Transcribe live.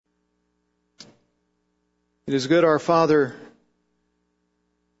It is good, our Father,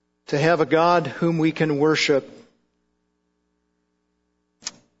 to have a God whom we can worship.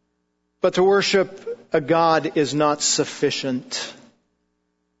 But to worship a God is not sufficient.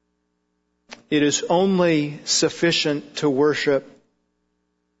 It is only sufficient to worship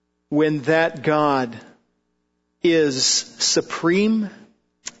when that God is supreme,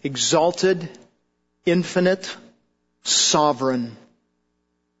 exalted, infinite, sovereign,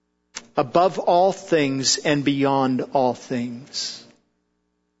 above all things and beyond all things.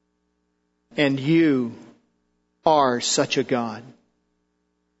 And you are such a God.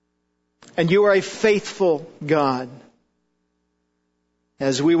 And you are a faithful God.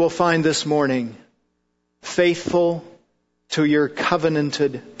 As we will find this morning, faithful to your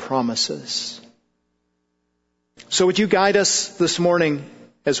covenanted promises. So would you guide us this morning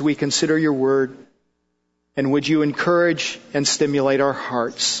as we consider your word? And would you encourage and stimulate our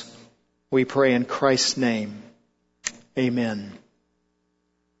hearts? We pray in Christ's name. Amen.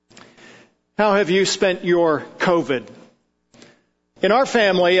 How have you spent your COVID? In our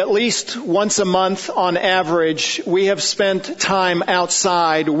family, at least once a month on average, we have spent time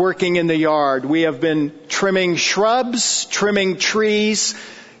outside working in the yard. We have been trimming shrubs, trimming trees,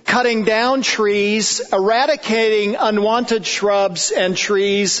 cutting down trees, eradicating unwanted shrubs and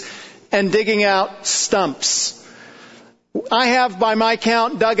trees, and digging out stumps. I have, by my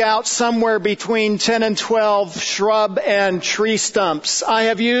count, dug out somewhere between 10 and 12 shrub and tree stumps. I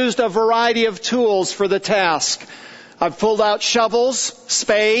have used a variety of tools for the task. I've pulled out shovels,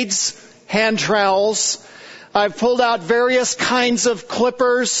 spades, hand trowels. I've pulled out various kinds of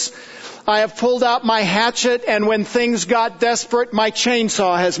clippers. I have pulled out my hatchet, and when things got desperate, my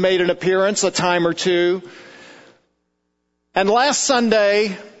chainsaw has made an appearance a time or two. And last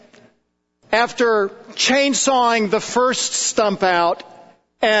Sunday, after chainsawing the first stump out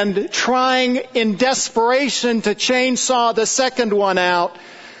and trying in desperation to chainsaw the second one out,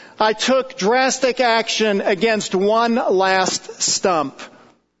 I took drastic action against one last stump.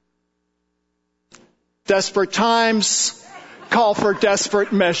 Desperate times call for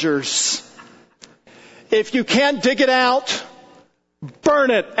desperate measures. If you can't dig it out, burn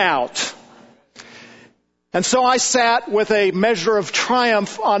it out. And so I sat with a measure of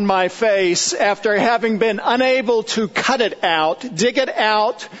triumph on my face after having been unable to cut it out, dig it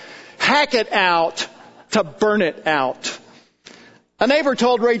out, hack it out, to burn it out. A neighbor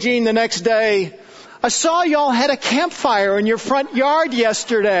told Regine the next day, I saw y'all had a campfire in your front yard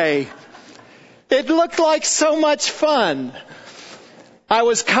yesterday. It looked like so much fun. I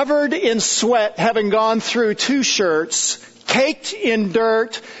was covered in sweat, having gone through 2 shirts, caked in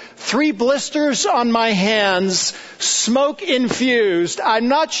dirt, 3 blisters on my hands, smoke infused. I'm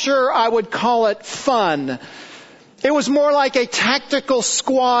not sure I would call it fun. It was more like a tactical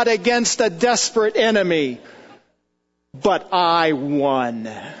squad against a desperate enemy. But I won.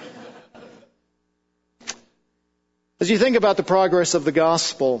 As you think about the progress of the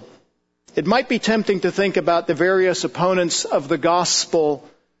gospel, it might be tempting to think about the various opponents of the gospel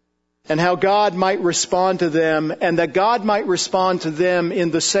and how God might respond to them, and that God might respond to them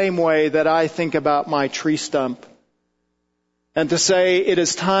in the same way that I think about my tree stump. And to say, it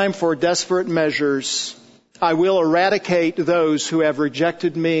is time for desperate measures. I will eradicate those who have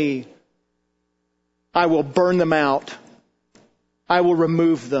rejected me. I will burn them out. I will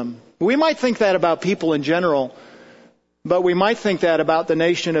remove them. We might think that about people in general, but we might think that about the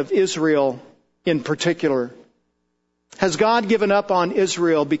nation of Israel in particular. Has God given up on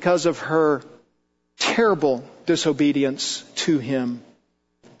Israel because of her terrible disobedience to Him?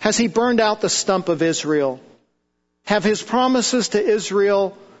 Has He burned out the stump of Israel? Have His promises to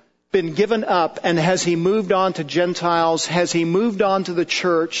Israel been given up, and has He moved on to Gentiles? Has He moved on to the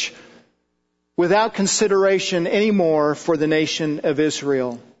church without consideration anymore for the nation of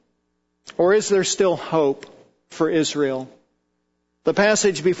Israel? Or is there still hope for Israel? The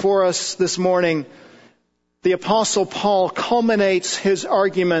passage before us this morning, the Apostle Paul culminates his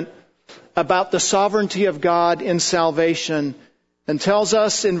argument about the sovereignty of God in salvation and tells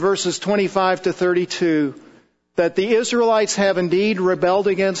us in verses 25 to 32 that the Israelites have indeed rebelled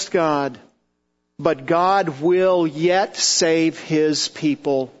against God, but God will yet save His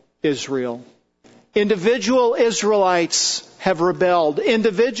people, Israel. Individual Israelites have rebelled.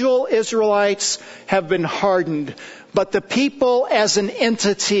 Individual Israelites have been hardened. But the people as an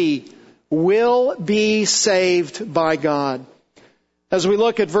entity will be saved by God. As we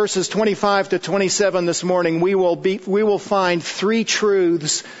look at verses 25 to 27 this morning, we will find 3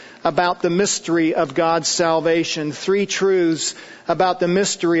 truths about the mystery of God's salvation. 3 truths about the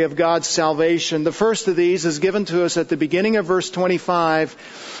mystery of God's salvation. The first of these is given to us at the beginning of verse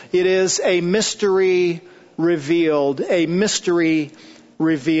 25. It is a mystery revealed, a mystery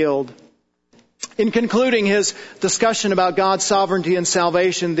revealed. In concluding his discussion about God's sovereignty and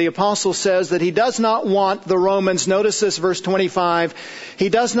salvation, the apostle says that he does not want the Romans, notice this, verse 25, he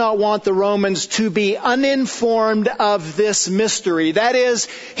does not want the Romans to be uninformed of this mystery. That is,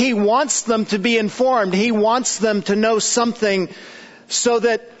 he wants them to be informed. He wants them to know something so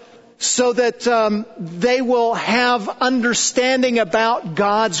that they will have understanding about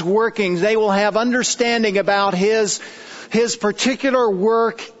God's workings. They will have understanding about His particular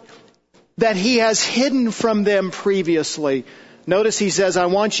work that He has hidden from them previously. Notice he says, I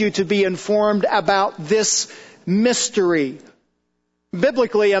want you to be informed about this mystery.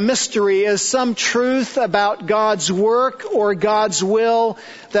 Biblically, a mystery is some truth about God's work or God's will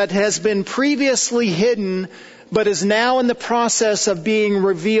that has been previously hidden but is now in the process of being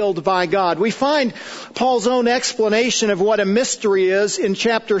revealed by God. We find Paul's own explanation of what a mystery is in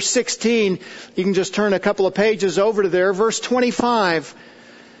chapter 16. You can just turn a couple of pages over to there, verse 25.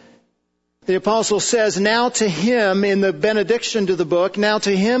 The apostle says, now to him, in the benediction to the book, now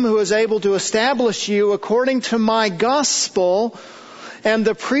to him who is able to establish you according to my gospel and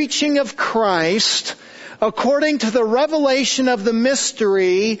the preaching of Christ, according to the revelation of the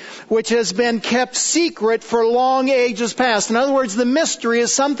mystery which has been kept secret for long ages past. In other words, the mystery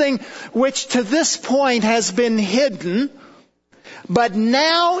is something which to this point has been hidden, but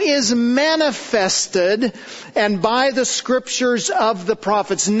now is manifested and by the scriptures of the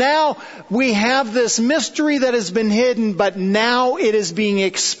prophets. Now we have this mystery that has been hidden, but now it is being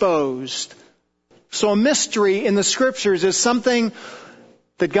exposed. So a mystery in the scriptures is something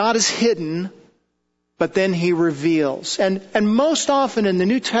that God has hidden, but then He reveals. And most often in the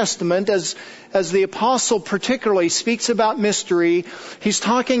New Testament, as the apostle particularly speaks about mystery, he's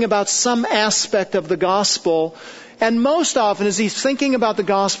talking about some aspect of the gospel. And most often as he's thinking about the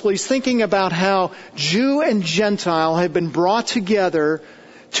gospel, he's thinking about how Jew and Gentile have been brought together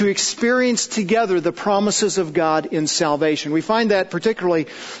to experience together the promises of God in salvation. We find that particularly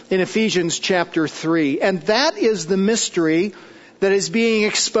in Ephesians chapter 3. And that is the mystery that is being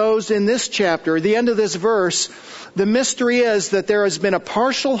exposed in this chapter. At the end of this verse, the mystery is that there has been a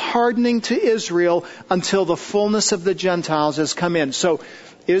partial hardening to Israel until the fullness of the Gentiles has come in. So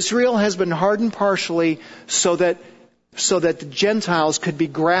Israel has been hardened partially so that the Gentiles could be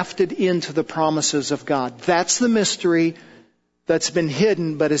grafted into the promises of God. That's the mystery that's been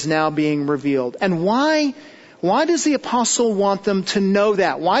hidden but is now being revealed. And why does the apostle want them to know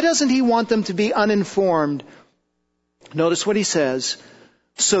that? Why doesn't he want them to be uninformed? Notice what he says,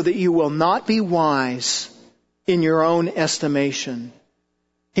 so that you will not be wise in your own estimation.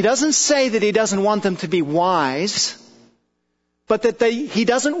 He doesn't say that he doesn't want them to be wise, but that he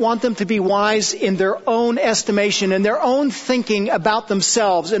doesn't want them to be wise in their own estimation, in their own thinking about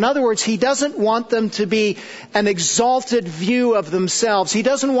themselves. In other words, he doesn't want them to be an exalted view of themselves. He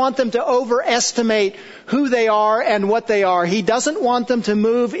doesn't want them to overestimate who they are and what they are. He doesn't want them to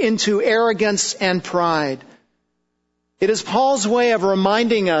move into arrogance and pride. It is Paul's way of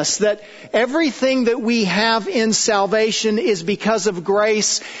reminding us that everything that we have in salvation is because of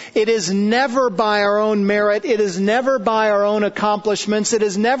grace. It is never by our own merit. It is never by our own accomplishments. It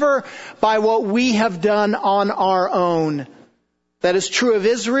is never by what we have done on our own. That is true of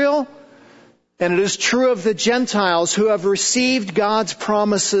Israel, and it is true of the Gentiles who have received God's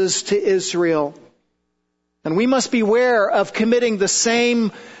promises to Israel. And we must beware of committing the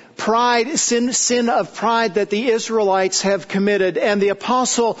same sin of pride that the Israelites have committed. And the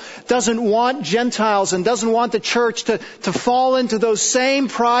apostle doesn't want Gentiles and doesn't want the church to fall into those same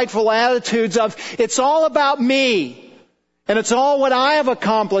prideful attitudes of, it's all about me, and it's all what I have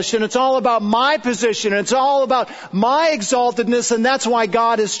accomplished, and it's all about my position, and it's all about my exaltedness, and that's why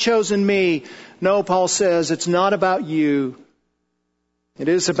God has chosen me. No, Paul says, it's not about you. It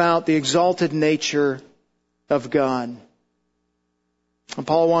is about the exalted nature of God. And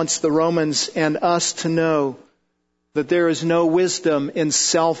Paul wants the Romans and us to know that there is no wisdom in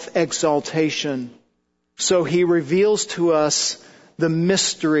self-exaltation. So he reveals to us the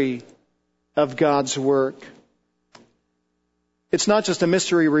mystery of God's work. It's not just a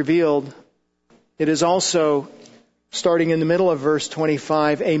mystery revealed. It is also, starting in the middle of verse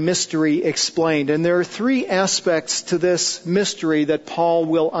 25, a mystery explained. And there are three aspects to this mystery that Paul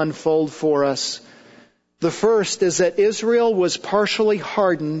will unfold for us. The first is that Israel was partially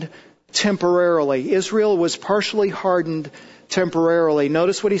hardened temporarily. Israel was partially hardened temporarily.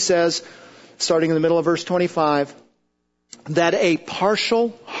 Notice what he says, starting in the middle of verse 25, that a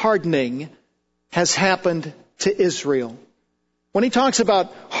partial hardening has happened to Israel. When he talks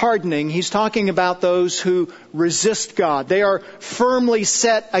about hardening, he's talking about those who resist God. They are firmly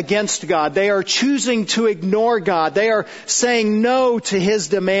set against God. They are choosing to ignore God. They are saying no to His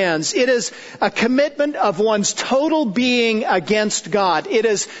demands. It is a commitment of one's total being against God. It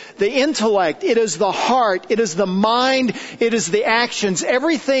is the intellect. It is the heart. It is the mind. It is the actions.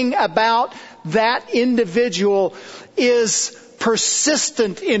 Everything about that individual is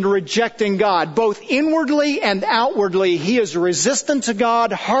persistent in rejecting God. Both inwardly and outwardly, he is resistant to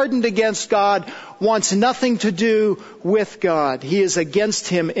God, hardened against God, wants nothing to do with God. He is against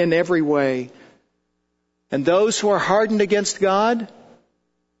Him in every way. And those who are hardened against God,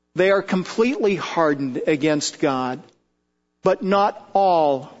 they are completely hardened against God. But not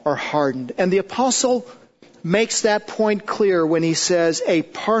all are hardened. And the apostle makes that point clear when he says a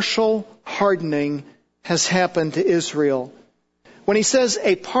partial hardening has happened to Israel. When he says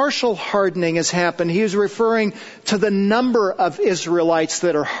a partial hardening has happened, he is referring to the number of Israelites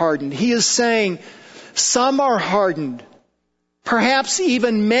that are hardened. He is saying some are hardened. Perhaps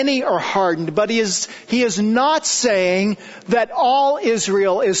even many are hardened, but he is not saying that all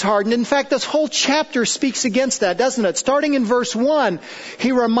Israel is hardened. In fact, this whole chapter speaks against that, doesn't it? Starting in verse 1,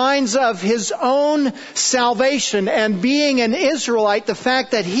 he reminds of his own salvation, and being an Israelite, the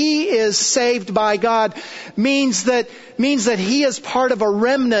fact that he is saved by God means that he is part of a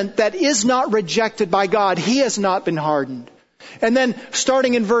remnant that is not rejected by God. He has not been hardened. And then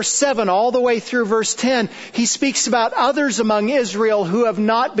starting in verse 7 all the way through verse 10, he speaks about others among Israel who have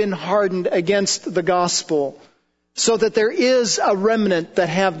not been hardened against the gospel, so that there is a remnant that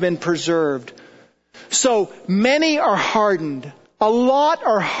have been preserved. So many are hardened, a lot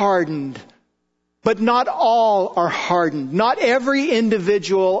are hardened, but not all are hardened. Not every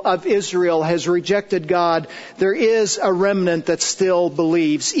individual of Israel has rejected God. There is a remnant that still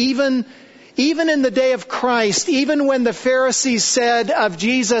believes. Even in the day of Christ, even when the Pharisees said of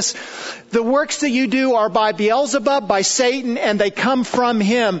Jesus, the works that you do are by Beelzebub, by Satan, and they come from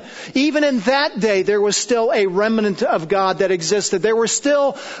him. Even in that day, there was still a remnant of God that existed. There were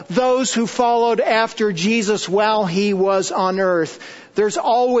still those who followed after Jesus while he was on earth. There's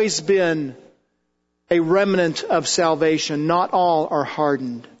always been a remnant of salvation. Not all are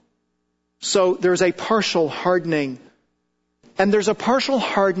hardened. So there's a partial hardening. And there's a partial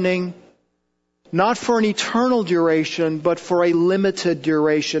hardening not for an eternal duration, but for a limited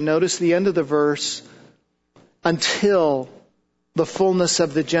duration. Notice the end of the verse. Until the fullness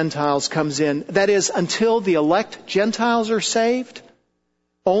of the Gentiles comes in. That is, until the elect Gentiles are saved.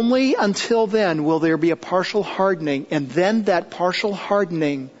 Only until then will there be a partial hardening. And then that partial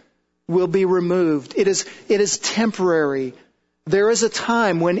hardening will be removed. It is temporary. There is a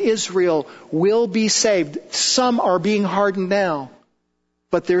time when Israel will be saved. Some are being hardened now.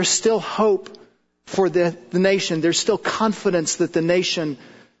 But there's still hope for the nation. There's still confidence that the nation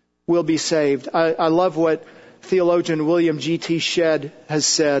will be saved. I love what theologian William G.T. Shedd has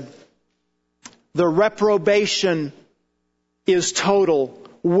said. The reprobation is total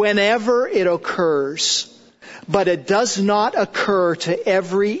whenever it occurs, but it does not occur to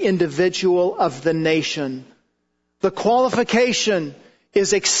every individual of the nation. The qualification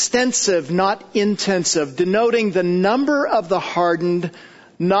is extensive, not intensive, denoting the number of the hardened,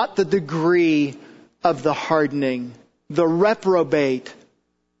 not the degree of the hardening. The reprobate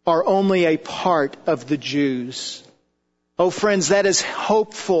are only a part of the Jews. Oh friends, that is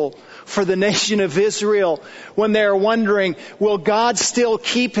hopeful for the nation of Israel when they are wondering, will God still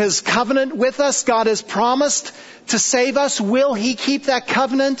keep His covenant with us? God has promised to save us. Will He keep that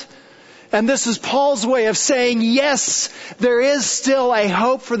covenant? And this is Paul's way of saying, yes, there is still a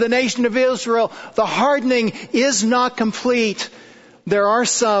hope for the nation of Israel. The hardening is not complete. There are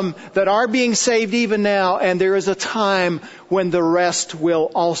some that are being saved even now, and there is a time when the rest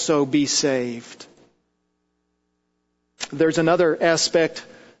will also be saved. There's another aspect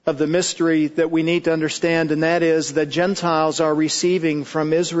of the mystery that we need to understand, and that is that Gentiles are receiving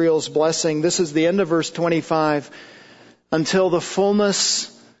from Israel's blessing. This is the end of verse 25. Until the fullness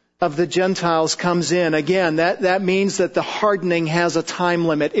of the Gentiles comes in. Again, that means that the hardening has a time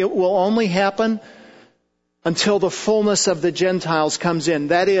limit. It will only happen until the fullness of the Gentiles comes in.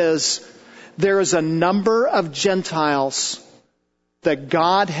 That is, there is a number of Gentiles that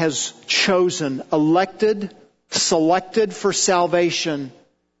God has chosen, elected, selected for salvation.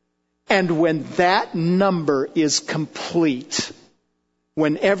 And when that number is complete,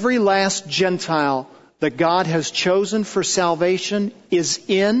 when every last Gentile that God has chosen for salvation is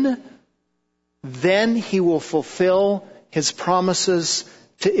in, then He will fulfill His promises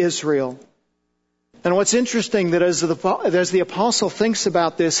to Israel. And what's interesting that as the apostle thinks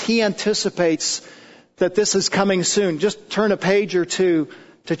about this, he anticipates that this is coming soon. Just turn a page or two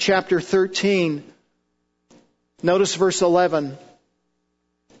to chapter 13. Notice verse 11.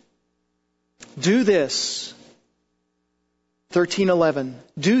 Do this. 13:11.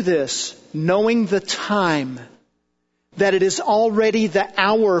 Do this, knowing the time, that it is already the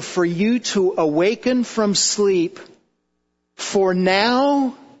hour for you to awaken from sleep. For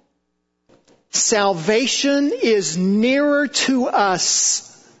now, salvation is nearer to us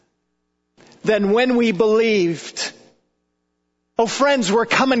than when we believed. Oh friends, we're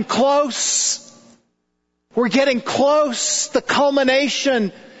coming close. We're getting close. The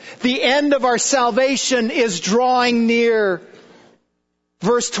culmination, the end of our salvation is drawing near.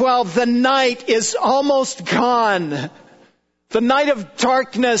 Verse 12, the night is almost gone. The night of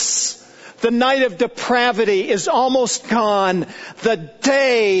darkness, the night of depravity is almost gone. The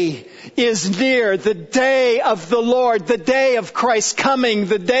day is near. The day of the Lord, the day of Christ's coming,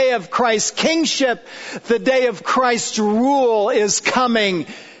 the day of Christ's kingship, the day of Christ's rule is coming,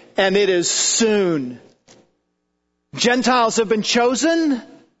 and it is soon. Gentiles have been chosen,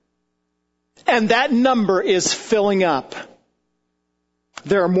 and that number is filling up.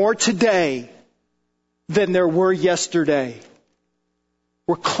 There are more today than there were yesterday.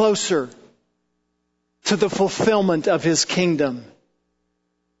 We're closer to the fulfillment of His kingdom.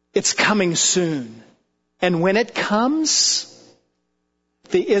 It's coming soon. And when it comes,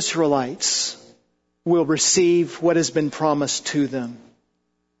 the Israelites will receive what has been promised to them.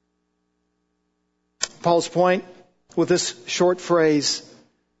 Paul's point with this short phrase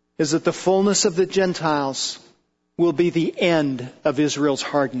is that the fullness of the Gentiles will be the end of Israel's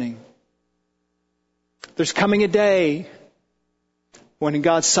hardening. There's coming a day when in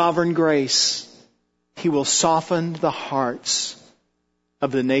God's sovereign grace, He will soften the hearts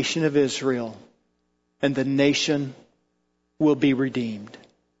of the nation of Israel, and the nation will be redeemed.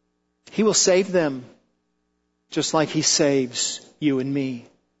 He will save them just like He saves you and me.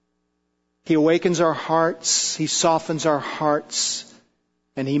 He awakens our hearts, He softens our hearts,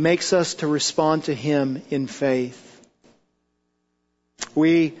 and He makes us to respond to Him in faith.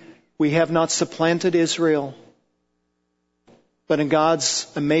 We have not supplanted Israel, but in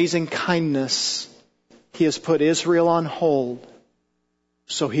God's amazing kindness, He has put Israel on hold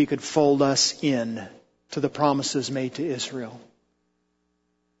so He could fold us in to the promises made to Israel.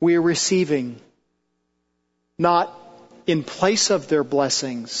 We are receiving not in place of their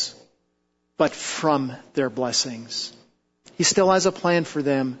blessings, but from their blessings. He still has a plan for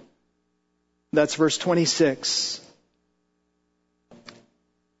them. That's verse 26.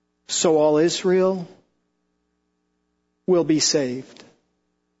 So all Israel will be saved.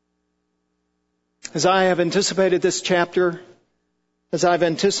 As I have anticipated this chapter, as I've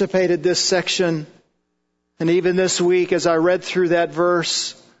anticipated this section, and even this week as I read through that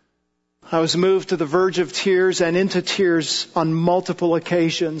verse, I was moved to the verge of tears and into tears on multiple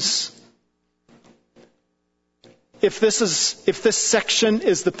occasions. If this section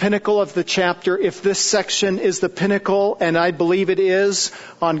is the pinnacle of the chapter, if this section is the pinnacle, and I believe it is,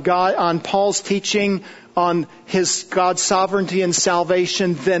 on Paul's teaching on God's sovereignty and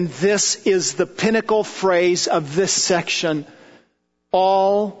salvation, then this is the pinnacle phrase of this section.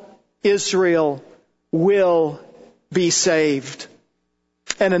 All Israel will be saved.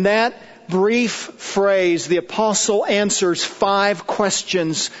 And in that brief phrase, the apostle answers 5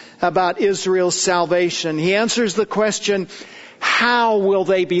 questions about Israel's salvation. He answers the question, how will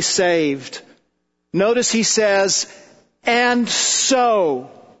they be saved? Notice he says, and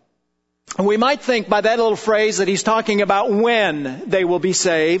so. And we might think by that little phrase that he's talking about when they will be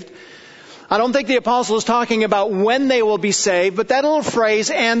saved. I don't think the apostle is talking about when they will be saved, but that little phrase,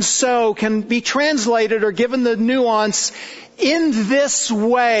 and so, can be translated or given the nuance in this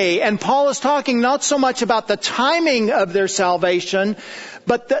way. And Paul is talking not so much about the timing of their salvation,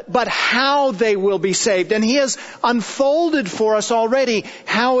 but how they will be saved. And he has unfolded for us already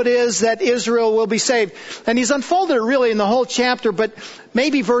how it is that Israel will be saved. And he's unfolded it really in the whole chapter, but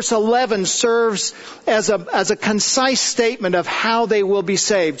maybe verse 11 serves as a concise statement of how they will be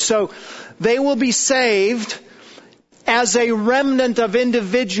saved. So they will be saved as a remnant of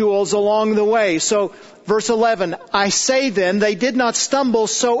individuals along the way. So verse 11, I say then, they did not stumble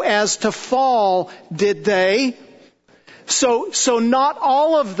so as to fall, did they? So not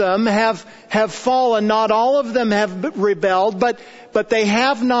all of them have fallen, not all of them have rebelled, but they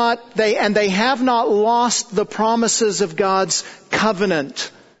have not lost the promises of God's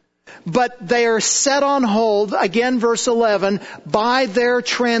covenant. But they are set on hold, again verse 11, by their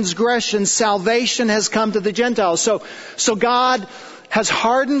transgression, salvation has come to the Gentiles. So God has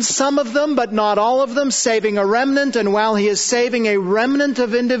hardened some of them, but not all of them, saving a remnant. And while he is saving a remnant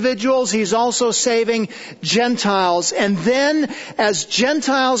of individuals, he's also saving Gentiles. And then, as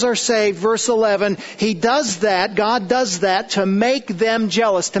Gentiles are saved, verse 11, he does that, God does that to make them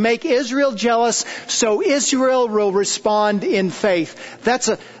jealous, to make Israel jealous, so Israel will respond in faith. That's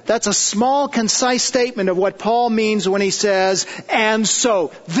a small, concise statement of what Paul means when he says, and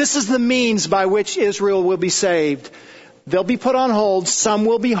so. This is the means by which Israel will be saved. They'll be put on hold, some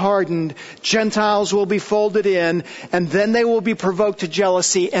will be hardened, Gentiles will be folded in, and then they will be provoked to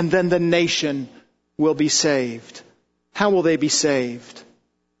jealousy, and then the nation will be saved. How will they be saved?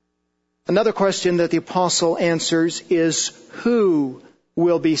 Another question that the apostle answers is, who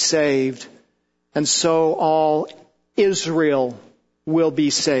will be saved? And so all Israel will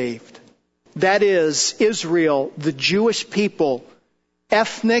be saved. That is, Israel, the Jewish people,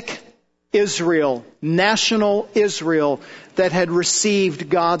 ethnic Israel, national Israel, that had received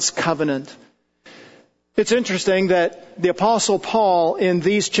God's covenant. It's interesting that the Apostle Paul in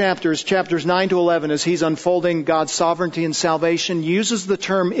these chapters 9 to 11, as he's unfolding God's sovereignty and salvation, uses the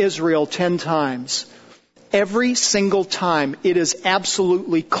term Israel 10 times. Every single time it is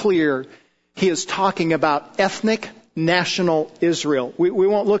absolutely clear he is talking about ethnic, national Israel. We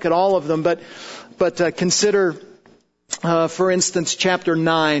won't look at all of them, but consider, for instance, chapter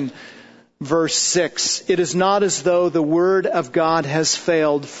 9, verse 6. It is not as though the word of God has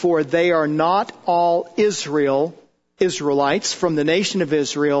failed, for they are not all Israelites from the nation of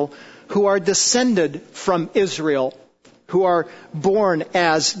Israel, who are descended from Israel, who are born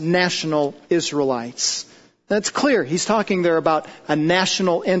as national Israelites. That's clear. He's talking there about a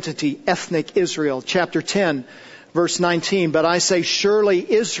national entity, ethnic Israel. Chapter 10, verse 19. But I say, surely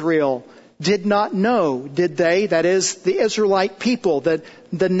Israel did not know, did they? That is, the Israelite people, the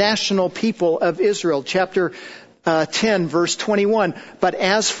national people of Israel. Chapter 10, verse 21. But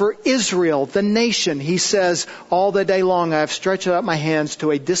as for Israel, the nation, he says, all the day long I have stretched out my hands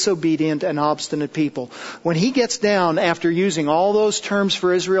to a disobedient and obstinate people. When he gets down, after using all those terms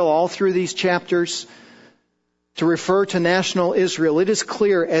for Israel all through these chapters, to refer to national Israel, it is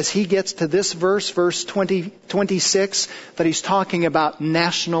clear as he gets to this verse 26, that he's talking about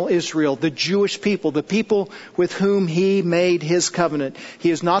national Israel, the Jewish people, the people with whom he made his covenant. He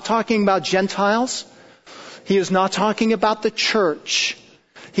is not talking about Gentiles. He is not talking about the church.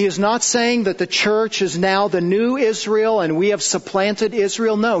 He is not saying that the church is now the new Israel and we have supplanted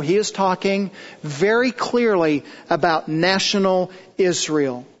Israel. No, he is talking very clearly about national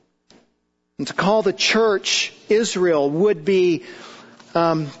Israel. And to call the church Israel would be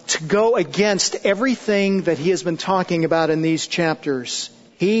to go against everything that he has been talking about in these chapters.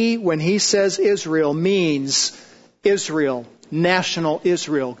 When he says Israel, means Israel, national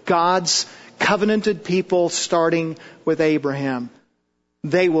Israel, God's covenanted people starting with Abraham.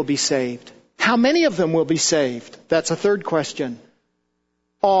 They will be saved. How many of them will be saved? That's a third question.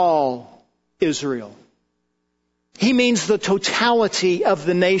 All Israel. He means the totality of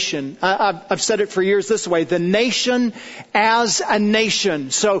the nation. I've said it for years this way, the nation as a nation.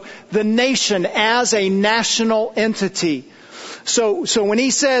 So the nation as a national entity. So when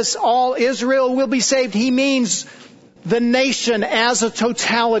he says all Israel will be saved, he means the nation as a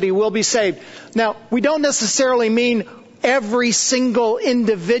totality will be saved. Now, we don't necessarily mean every single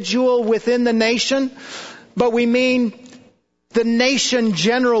individual within the nation, but we mean the nation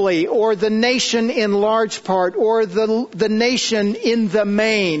generally, or the nation in large part, or the nation in the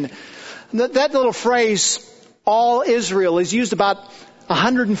main. That little phrase, all Israel, is used about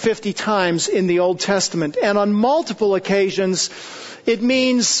 150 times in the Old Testament. And on multiple occasions, it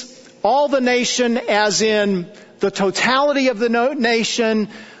means all the nation as in the totality of the nation,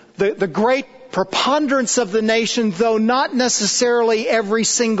 the great preponderance of the nation, though not necessarily every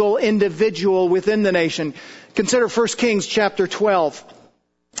single individual within the nation. Consider 1 Kings chapter 12.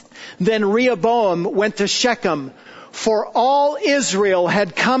 Then Rehoboam went to Shechem, for all Israel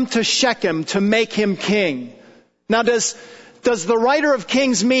had come to Shechem to make him king. Now does the writer of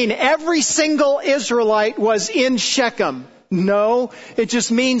Kings mean every single Israelite was in Shechem? No, it just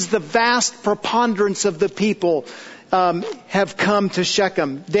means the vast preponderance of the people have come to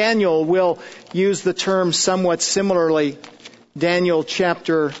Shechem. Daniel will use the term somewhat similarly. Daniel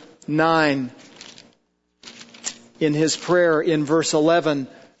chapter 9. In his prayer in verse 11,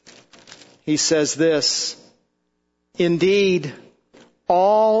 he says this, indeed,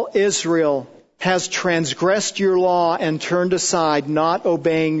 all Israel has transgressed your law and turned aside, not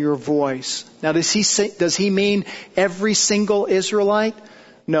obeying your voice. Now, does he mean every single Israelite?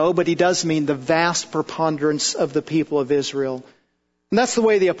 No, but he does mean the vast preponderance of the people of Israel. And that's the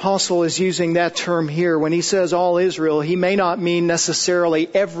way the apostle is using that term here. When he says all Israel, he may not mean necessarily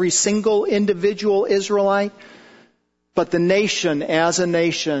every single individual Israelite, but the nation as a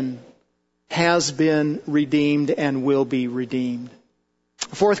nation has been redeemed and will be redeemed.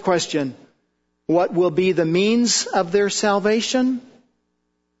 Fourth question, what will be the means of their salvation?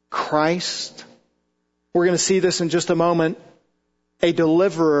 Christ. We're going to see this in just a moment. A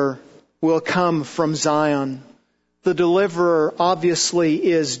deliverer will come from Zion. The deliverer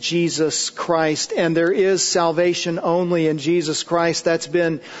obviously is Jesus Christ, and there is salvation only in Jesus Christ. That's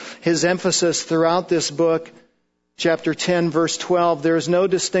been his emphasis throughout this book. Chapter 10, verse 12, there is no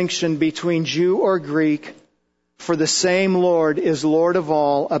distinction between Jew or Greek, for the same Lord is Lord of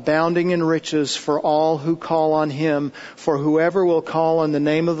all, abounding in riches for all who call on him. For whoever will call on the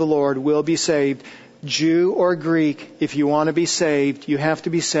name of the Lord will be saved. Jew or Greek, if you want to be saved, you have to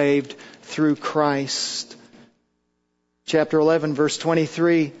be saved through Christ. Chapter 11, verse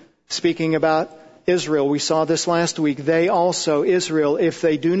 23, speaking about Israel. We saw this last week. They also, Israel, if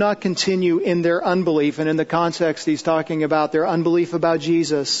they do not continue in their unbelief, and in the context he's talking about their unbelief about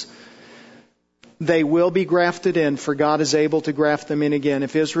Jesus, they will be grafted in, for God is able to graft them in again.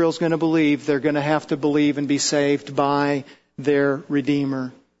 If Israel's going to believe, they're going to have to believe and be saved by their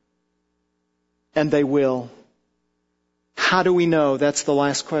Redeemer. And they will. How do we know? That's the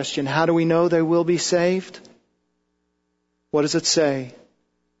last question. How do we know they will be saved? What does it say?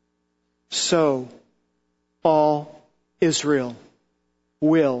 So, all Israel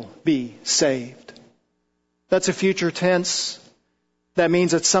will be saved. That's a future tense. That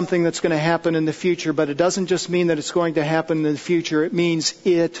means it's something that's going to happen in the future, but it doesn't just mean that it's going to happen in the future. It means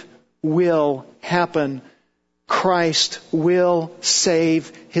it will happen. Christ will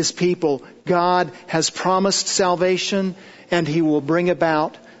save his people. God has promised salvation, and he will bring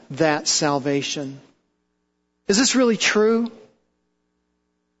about that salvation. Is this really true?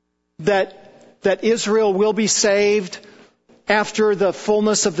 That Israel will be saved after the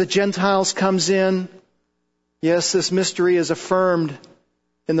fullness of the Gentiles comes in? Yes, this mystery is affirmed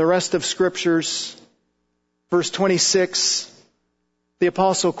in the rest of Scriptures. Verse 26, the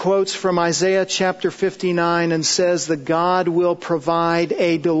apostle quotes from Isaiah chapter 59 and says that God will provide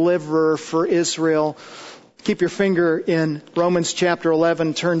a deliverer for Israel. Keep your finger in Romans chapter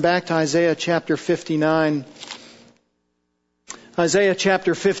 11. Turn back to Isaiah chapter 59. Isaiah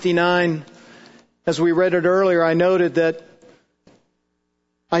chapter 59, as we read it earlier, I noted that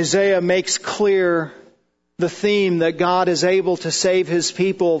Isaiah makes clear the theme that God is able to save his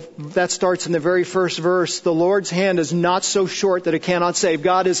people. That starts in the very first verse. The Lord's hand is not so short that it cannot save.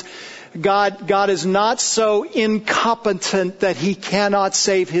 God is not so incompetent that he cannot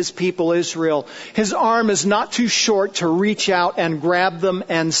save his people Israel. His arm is not too short to reach out and grab them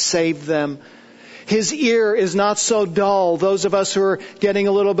and save them. His ear is not so dull. Those of us who are getting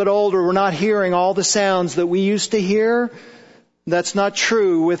a little bit older, we're not hearing all the sounds that we used to hear. That's not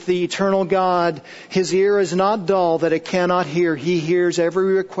true with the eternal God. His ear is not dull that it cannot hear. He hears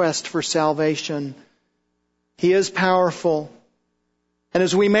every request for salvation. He is powerful. And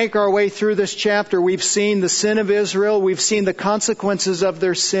as we make our way through this chapter, we've seen the sin of Israel. We've seen the consequences of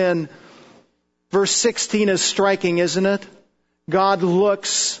their sin. Verse 16 is striking, isn't it? God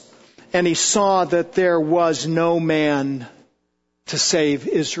looks and he saw that there was no man to save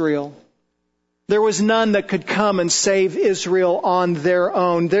Israel. There was none that could come and save Israel on their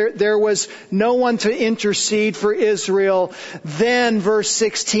own. There was no one to intercede for Israel. Then, verse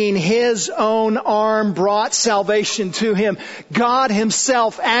 16, his own arm brought salvation to him. God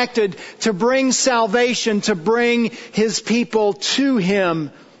himself acted to bring salvation, to bring his people to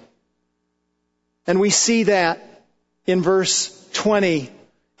him. And we see that in verse 20.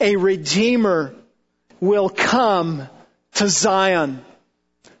 A Redeemer will come to Zion.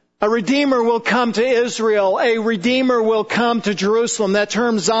 A Redeemer will come to Israel. A Redeemer will come to Jerusalem. That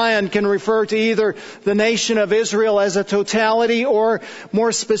term Zion can refer to either the nation of Israel as a totality or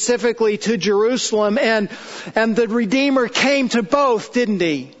more specifically to Jerusalem. And the Redeemer came to both, didn't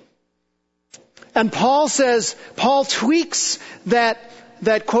he? And Paul tweaks that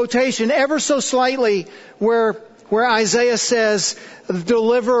quotation ever so slightly where Isaiah says the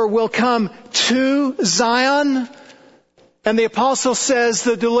deliverer will come to Zion. And the apostle says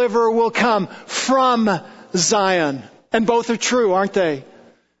the deliverer will come from Zion. And both are true, aren't they?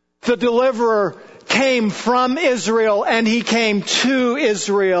 The deliverer came from Israel and he came to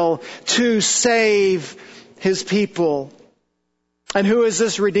Israel to save his people. And who is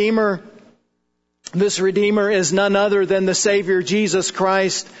this Redeemer? This Redeemer is none other than the Savior, Jesus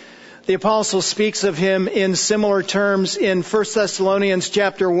Christ. The apostle speaks of him in similar terms in 1 Thessalonians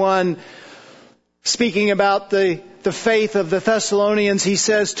chapter 1. Speaking about the faith of the Thessalonians, he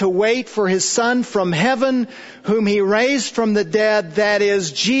says to wait for his Son from heaven, whom he raised from the dead, that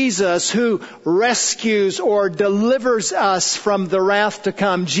is Jesus, who rescues or delivers us from the wrath to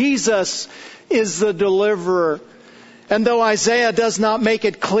come. Jesus is the deliverer. And though Isaiah does not make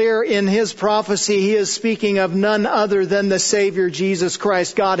it clear in his prophecy, he is speaking of none other than the Savior Jesus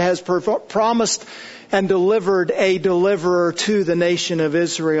Christ. God has promised and delivered a deliverer to the nation of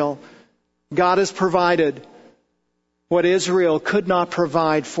Israel. God has provided what Israel could not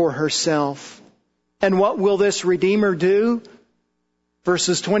provide for herself. And what will this Redeemer do?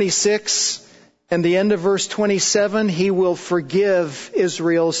 Verses 26 and the end of verse 27, he will forgive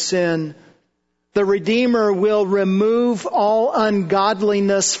Israel's sin. The Redeemer will remove all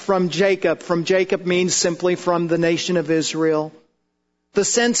ungodliness from Jacob. From Jacob means simply from the nation of Israel. The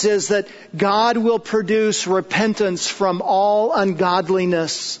sense is that God will produce repentance from all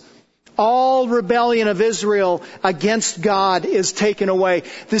ungodliness. All rebellion of Israel against God is taken away.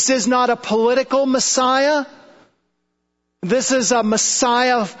 This is not a political Messiah. This is a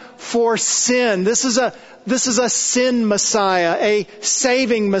Messiah for sin. This is a sin Messiah, a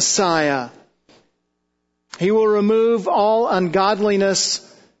saving Messiah. He will remove all ungodliness.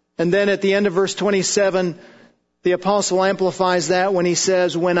 And then at the end of verse 27, the apostle amplifies that when he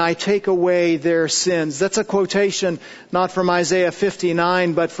says, when I take away their sins. That's a quotation not from Isaiah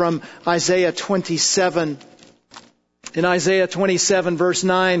 59, but from Isaiah 27. In Isaiah 27, verse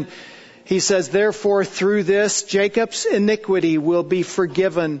 9, he says, therefore through this Jacob's iniquity will be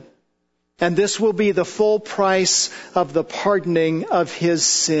forgiven, and this will be the full price of the pardoning of his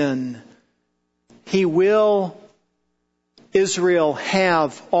sin. Israel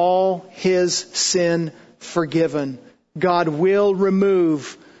have all his sin forgiven. God will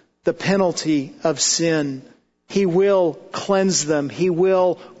remove the penalty of sin. He will cleanse them. He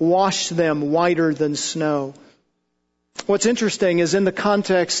will wash them whiter than snow. What's interesting is in the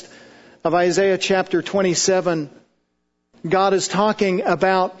context of Isaiah chapter 27, God is talking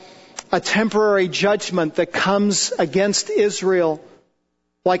about a temporary judgment that comes against Israel,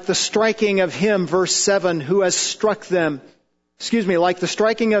 like the striking of him, verse 7, who has struck them. Like the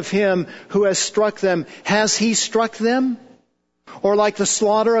striking of him who has struck them. Has he struck them? Or like the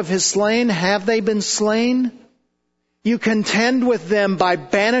slaughter of his slain, have they been slain? You contend with them by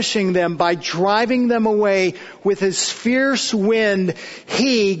banishing them, by driving them away with his fierce wind.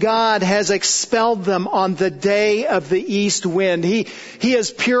 He, God, has expelled them on the day of the east wind. He is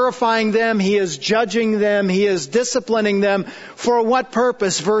purifying them. He is judging them. He is disciplining them. For what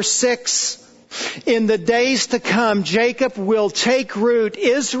purpose? Verse 6. In the days to come, Jacob will take root,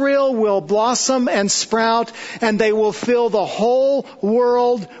 Israel will blossom and sprout, and they will fill the whole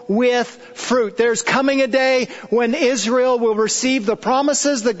world with fruit. There's coming a day when Israel will receive the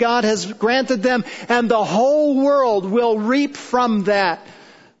promises that God has granted them, and the whole world will reap from that,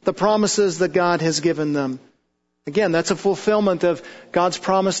 the promises that God has given them. Again, that's a fulfillment of God's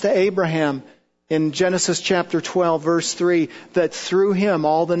promise to Abraham in Genesis chapter 12, verse 3, that through him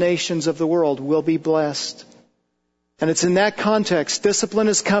all the nations of the world will be blessed. And it's in that context, discipline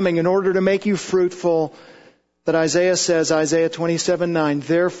is coming in order to make you fruitful, that Isaiah says, Isaiah 27:9,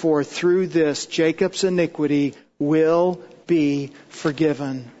 therefore through this Jacob's iniquity will be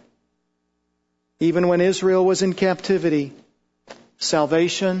forgiven. Even when Israel was in captivity,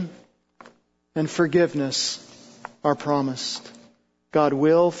 salvation and forgiveness are promised. God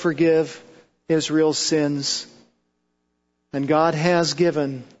will forgive Israel's sins. And God has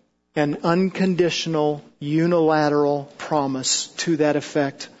given an unconditional, unilateral promise to that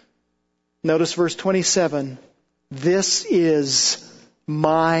effect. Notice verse 27. This is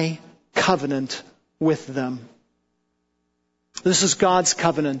my covenant with them. This is God's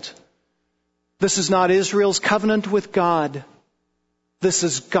covenant. This is not Israel's covenant with God. This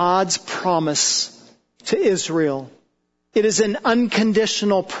is God's promise to Israel. It is an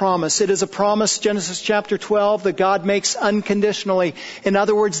unconditional promise. It is a promise, Genesis chapter 12, that God makes unconditionally. In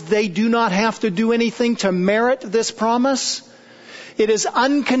other words, they do not have to do anything to merit this promise. It is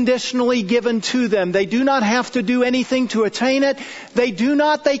unconditionally given to them. They do not have to do anything to attain it. They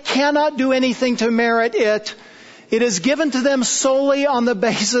cannot do anything to merit it. It is given to them solely on the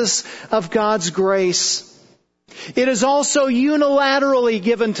basis of God's grace. It is also unilaterally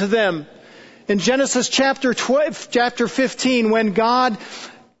given to them. In Genesis chapter 15, when God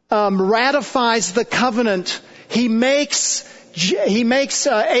ratifies the covenant, He makes He makes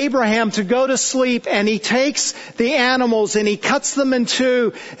Abraham to go to sleep, and he takes the animals and he cuts them in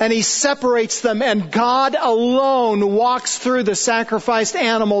two and he separates them, and God alone walks through the sacrificed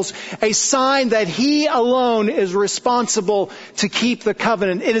animals, a sign that He alone is responsible to keep the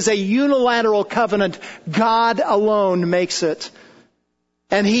covenant. It is a unilateral covenant. God alone makes it.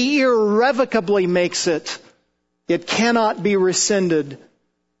 And He irrevocably makes it. It cannot be rescinded.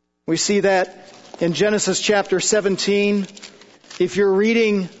 We see that in Genesis chapter 17. If you're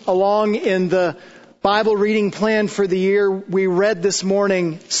reading along in the Bible reading plan for the year, we read this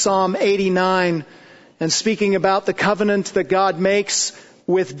morning Psalm 89, and speaking about the covenant that God makes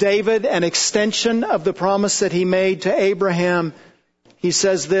with David, an extension of the promise that He made to Abraham. He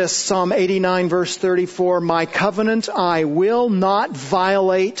says this, Psalm 89 verse 34, "My covenant I will not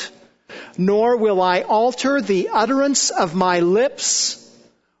violate, nor will I alter the utterance of my lips.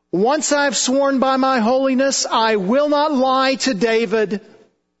 Once I've sworn by my holiness, I will not lie to David.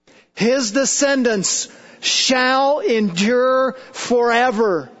 His descendants shall endure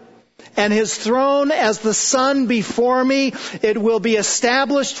forever, and his throne as the sun before me. It will be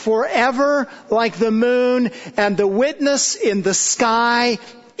established forever like the moon, and the witness in the sky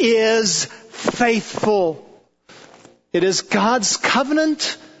is faithful." It is God's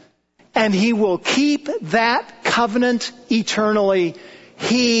covenant, and He will keep that covenant eternally.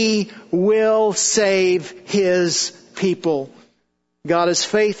 He will save His people. God is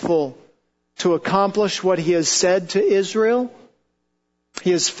faithful to accomplish what He has said to Israel.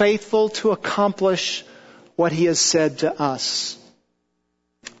 He is faithful to accomplish what He has said to us.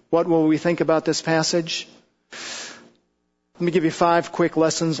 What will we think about this passage? Let me give you 5 quick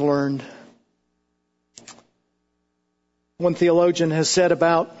lessons learned. One theologian has said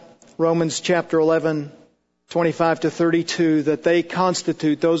about Romans chapter 11, 25 to 32, that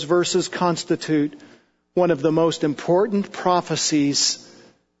those verses constitute one of the most important prophecies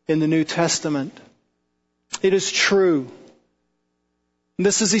in the New Testament. It is true.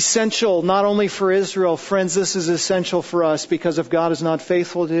 This is essential not only for Israel. Friends, this is essential for us, because if God is not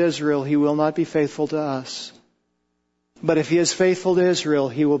faithful to Israel, He will not be faithful to us. But if He is faithful to Israel,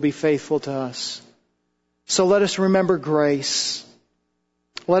 He will be faithful to us. So let us remember grace.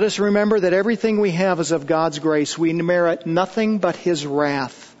 Let us remember that everything we have is of God's grace. We merit nothing but His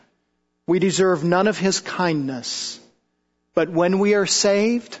wrath. We deserve none of His kindness. But when we are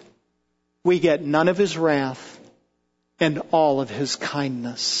saved, we get none of His wrath and all of His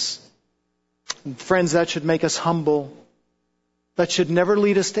kindness. And friends, that should make us humble. That should never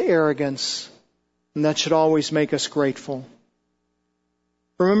lead us to arrogance. And that should always make us grateful.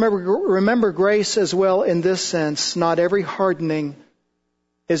 Remember grace as well in this sense. Not every hardening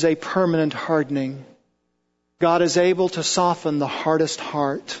is a permanent hardening. God is able to soften the hardest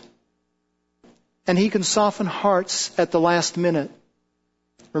heart. And He can soften hearts at the last minute.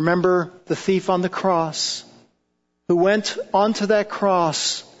 Remember the thief on the cross, who went onto that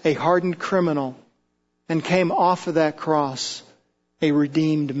cross a hardened criminal and came off of that cross a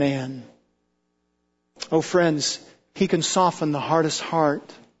redeemed man. Oh friends, He can soften the hardest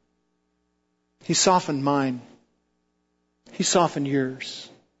heart. He softened mine. He softened yours.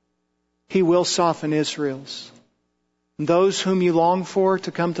 He will soften Israel's. And those whom you long for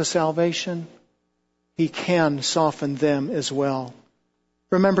to come to salvation, He can soften them as well.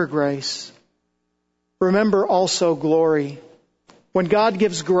 Remember grace. Remember also glory. When God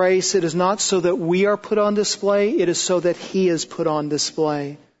gives grace, it is not so that we are put on display. It is so that He is put on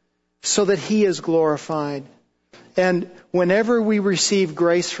display. So that He is glorified. And whenever we receive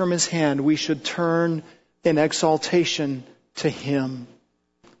grace from His hand, we should turn in exaltation to Him.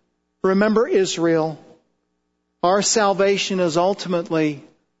 Remember Israel. Our salvation is ultimately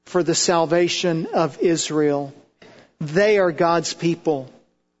for the salvation of Israel. They are God's people.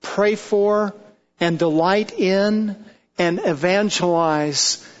 Pray for and delight in and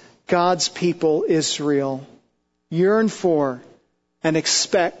evangelize God's people, Israel. Yearn for and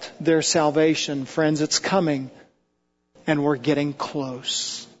expect their salvation. Friends, it's coming, and we're getting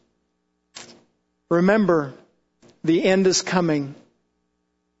close. Remember, the end is coming.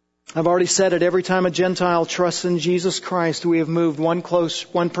 I've already said it, every time a Gentile trusts in Jesus Christ, we have moved one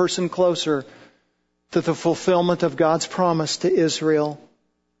person closer to the fulfillment of God's promise to Israel.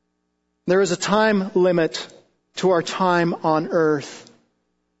 There is a time limit to our time on earth.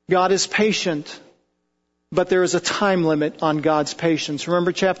 God is patient, but there is a time limit on God's patience.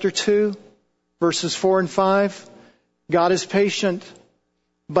 Remember chapter 2, verses 4 and 5? God is patient,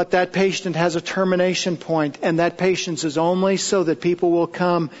 but that patience has a termination point, and that patience is only so that people will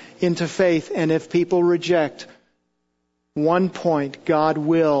come into faith. And if people reject, one point, God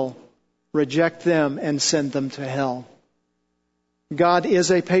will reject them and send them to hell. God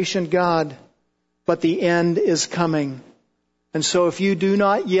is a patient God, but the end is coming. And so if you do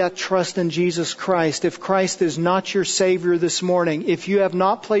not yet trust in Jesus Christ, if Christ is not your Savior this morning, if you have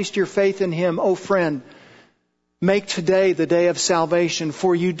not placed your faith in Him, oh friend, make today the day of salvation,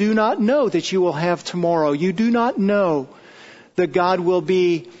 for you do not know that you will have tomorrow. You do not know that God will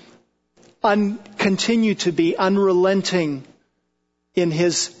continue to be unrelenting in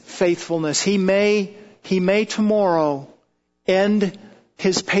His faithfulness. He may tomorrow end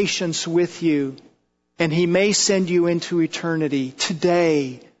His patience with you, and He may send you into eternity.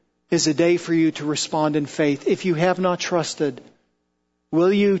 Today is a day for you to respond in faith. If you have not trusted,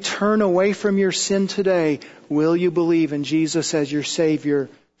 will you turn away from your sin today? Will you believe in Jesus as your Savior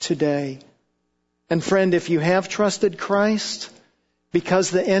today? And friend, if you have trusted Christ,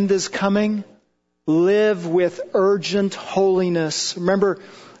 because the end is coming, live with urgent holiness. Remember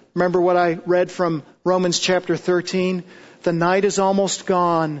what I read from Romans chapter 13? The night is almost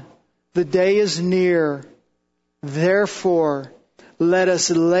gone. The day is near. Therefore, let us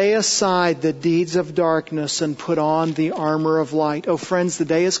lay aside the deeds of darkness and put on the armor of light. Oh, friends, the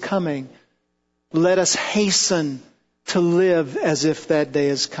day is coming. Let us hasten to live as if that day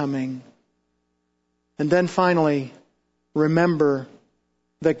is coming. And then finally, remember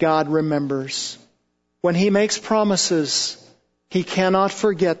that God remembers. When He makes promises, He cannot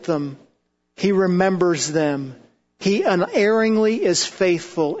forget them. He remembers them. He unerringly is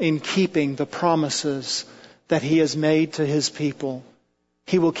faithful in keeping the promises that He has made to His people.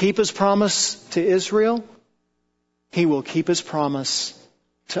 He will keep His promise to Israel. He will keep His promise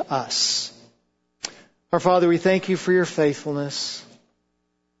to us. Our Father, we thank You for Your faithfulness.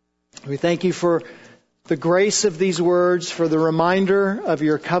 We thank You for the grace of these words, for the reminder of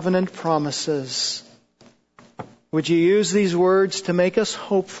Your covenant promises. Would You use these words to make us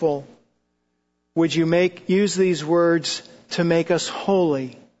hopeful? Would You use these words to make us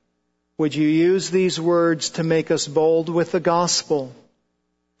holy? Would You use these words to make us bold with the gospel?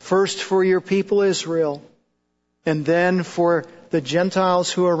 First for Your people Israel, and then for the Gentiles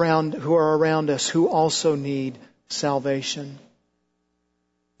who are around us, who also need salvation.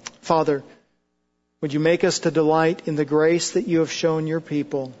 Father, would You make us to delight in the grace that You have shown Your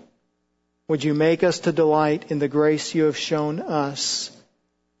people? Would You make us to delight in the grace You have shown us?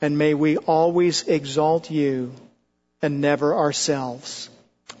 And may we always exalt You and never ourselves.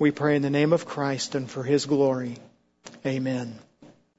 We pray in the name of Christ and for His glory. Amen.